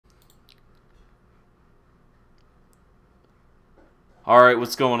Alright,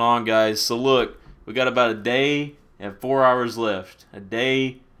 what's going on, guys? So look, we got about a day and 4 hours left. A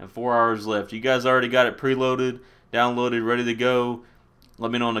day and 4 hours left. You guys already got it preloaded, downloaded, ready to go.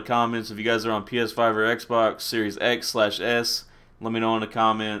 Let me know in the comments if you guys are on PS5 or Xbox Series X/S. Let me know in the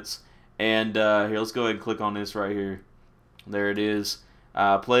comments. And here, let's go ahead and click on this right here. There it is.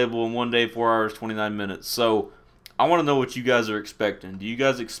 Playable in 1 day, 4 hours, 29 minutes. So I want to know what you guys are expecting. Do you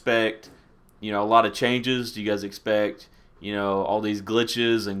guys expect, a lot of changes? Do you guys expect, all these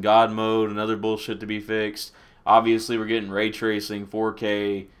glitches and God mode and other bullshit to be fixed? Obviously, we're getting ray tracing,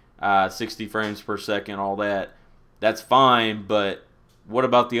 4K, 60 frames per second, all that. That's fine, but what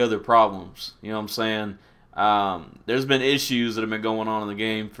about the other problems? You know what I'm saying? There's been issues that have been going on in the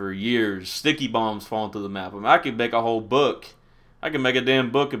game for years. Sticky bombs falling through the map. I mean, I could make a whole book. I can make a damn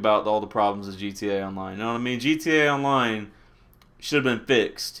book about all the problems of GTA Online. You know what I mean? GTA Online should have been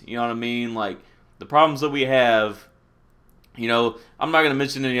fixed. You know what I mean? Like, the problems that we have, I'm not going to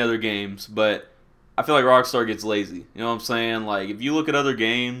mention any other games, but I feel like Rockstar gets lazy. You know what I'm saying? Like, if you look at other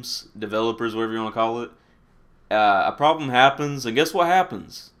games, developers, whatever you want to call it, a problem happens, and guess what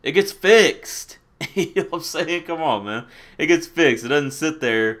happens? It gets fixed. You know what I'm saying? Come on, man. It gets fixed. It doesn't sit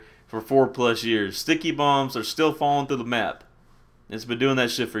there for 4+ years. Sticky bombs are still falling through the map. It's been doing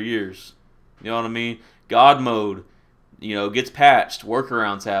that shit for years. You know what I mean? God mode, gets patched.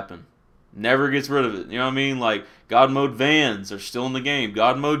 Workarounds happen. Never gets rid of it. You know what I mean? Like, God mode vans are still in the game.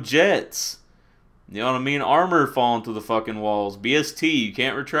 God mode jets. You know what I mean? Armor falling through the fucking walls. BST, you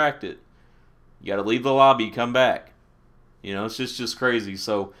can't retract it. You gotta leave the lobby, come back. It's just crazy.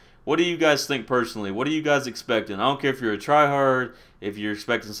 So, what do you guys think personally? What are you guys expecting? I don't care if you're a tryhard, if you're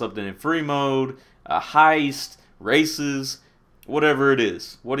expecting something in free mode, a heist, races, whatever it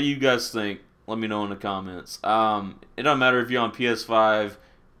is. What do you guys think? Let me know in the comments. It doesn't matter if you're on PS5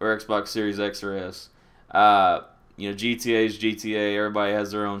 or Xbox Series X or S. GTA is GTA. Everybody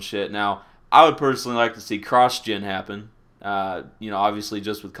has their own shit. Now, I would personally like to see cross-gen happen. Obviously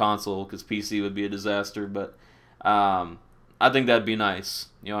just with console, because PC would be a disaster. But I think that'd be nice.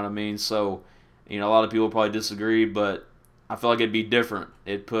 You know what I mean? So, a lot of people probably disagree, but I feel like it'd be different.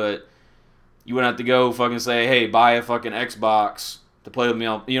 You wouldn't have to go fucking say, hey, buy a fucking Xbox to play with me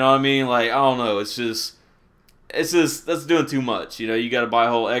on, you know what I mean? Like, I don't know. It's just, that's doing too much. You got to buy a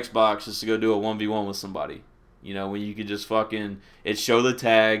whole Xbox just to go do a 1v1 with somebody. When you could just fucking, show the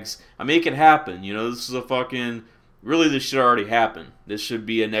tags. I mean, it can happen. This is a fucking, really this should already happen. This should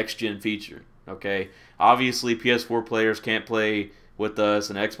be a next-gen feature, okay? Obviously, PS4 players can't play with us,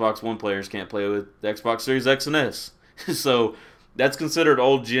 and Xbox One players can't play with the Xbox Series X and S. So, that's considered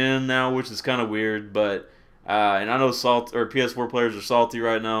old gen now, which is kind of weird, but, and I know PS4 players are salty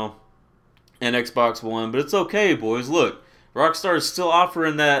right now, and Xbox One, but it's okay, boys. Look, Rockstar is still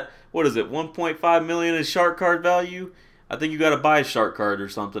offering that, what is it, 1.5 million in shark card value? I think you got to buy a shark card or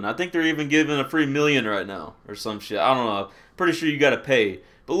something. I think they're even giving a free million right now or some shit. I don't know. Pretty sure you got to pay.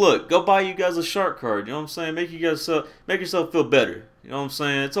 But look, go buy you guys a shark card. You know what I'm saying? Make yourself feel better. You know what I'm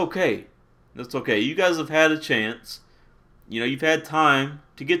saying? It's okay. It's okay. You guys have had a chance. You've had time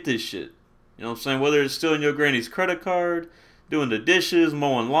to get this shit. You know what I'm saying? Whether it's stealing your granny's credit card, doing the dishes,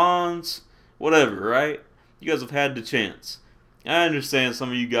 mowing lawns, whatever, right? You guys have had the chance. I understand some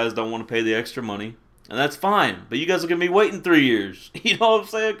of you guys don't want to pay the extra money, and that's fine. But you guys are going to be waiting 3 years. You know what I'm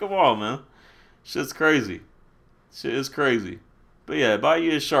saying? Come on, man. Shit's crazy. Shit is crazy. But yeah, buy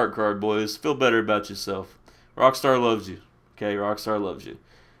you a shark card, boys. Feel better about yourself. Rockstar loves you. Okay, Rockstar loves you.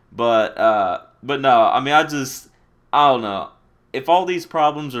 But no, I mean, I don't know. If all these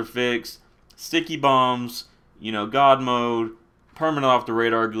problems are fixed, sticky bombs, God mode, permanent off the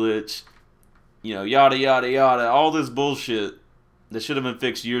radar glitch, yada yada yada, all this bullshit that should have been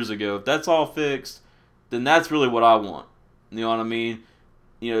fixed years ago. If that's all fixed, then that's really what I want. You know what I mean?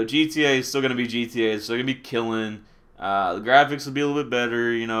 GTA is still going to be GTA. It's still going to be killing. The graphics will be a little bit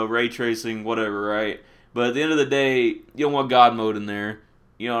better, ray tracing, whatever, right? But at the end of the day, you don't want God mode in there.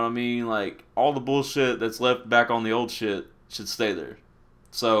 You know what I mean? Like, all the bullshit that's left back on the old shit should stay there.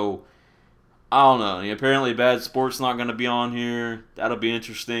 So, I don't know. Apparently, Bad Sport's not going to be on here. That'll be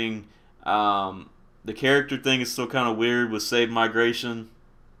interesting. The character thing is still kind of weird with save migration.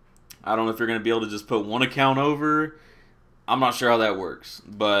 I don't know if you're going to be able to just put one account over. I'm not sure how that works.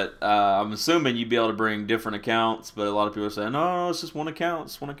 But I'm assuming you'd be able to bring different accounts. But a lot of people are saying, no, it's just one account.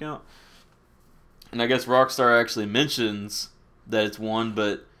 It's one account. And I guess Rockstar actually mentions that it's one,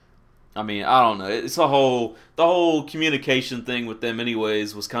 but I mean, I don't know. It's the whole communication thing with them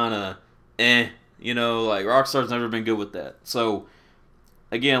anyways was kind of like Rockstar's never been good with that. So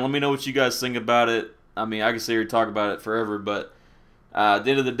again, let me know what you guys think about it. I mean, I can sit here and talk about it forever, but at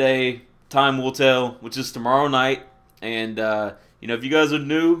the end of the day, time will tell, which is tomorrow night. And You know, if you guys are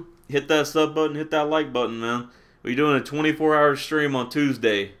new, hit that sub button, hit that like button, man. We're doing a 24-hour stream on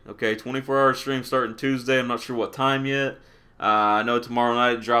Tuesday. Okay, 24-hour stream starting Tuesday. I'm not sure what time yet. I know tomorrow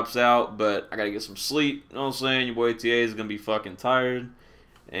night it drops out, but I gotta get some sleep. You know what I'm saying? Your boy TA is gonna be fucking tired.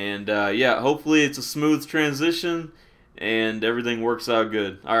 And yeah, hopefully it's a smooth transition and everything works out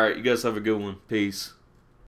good. Alright, you guys have a good one. Peace.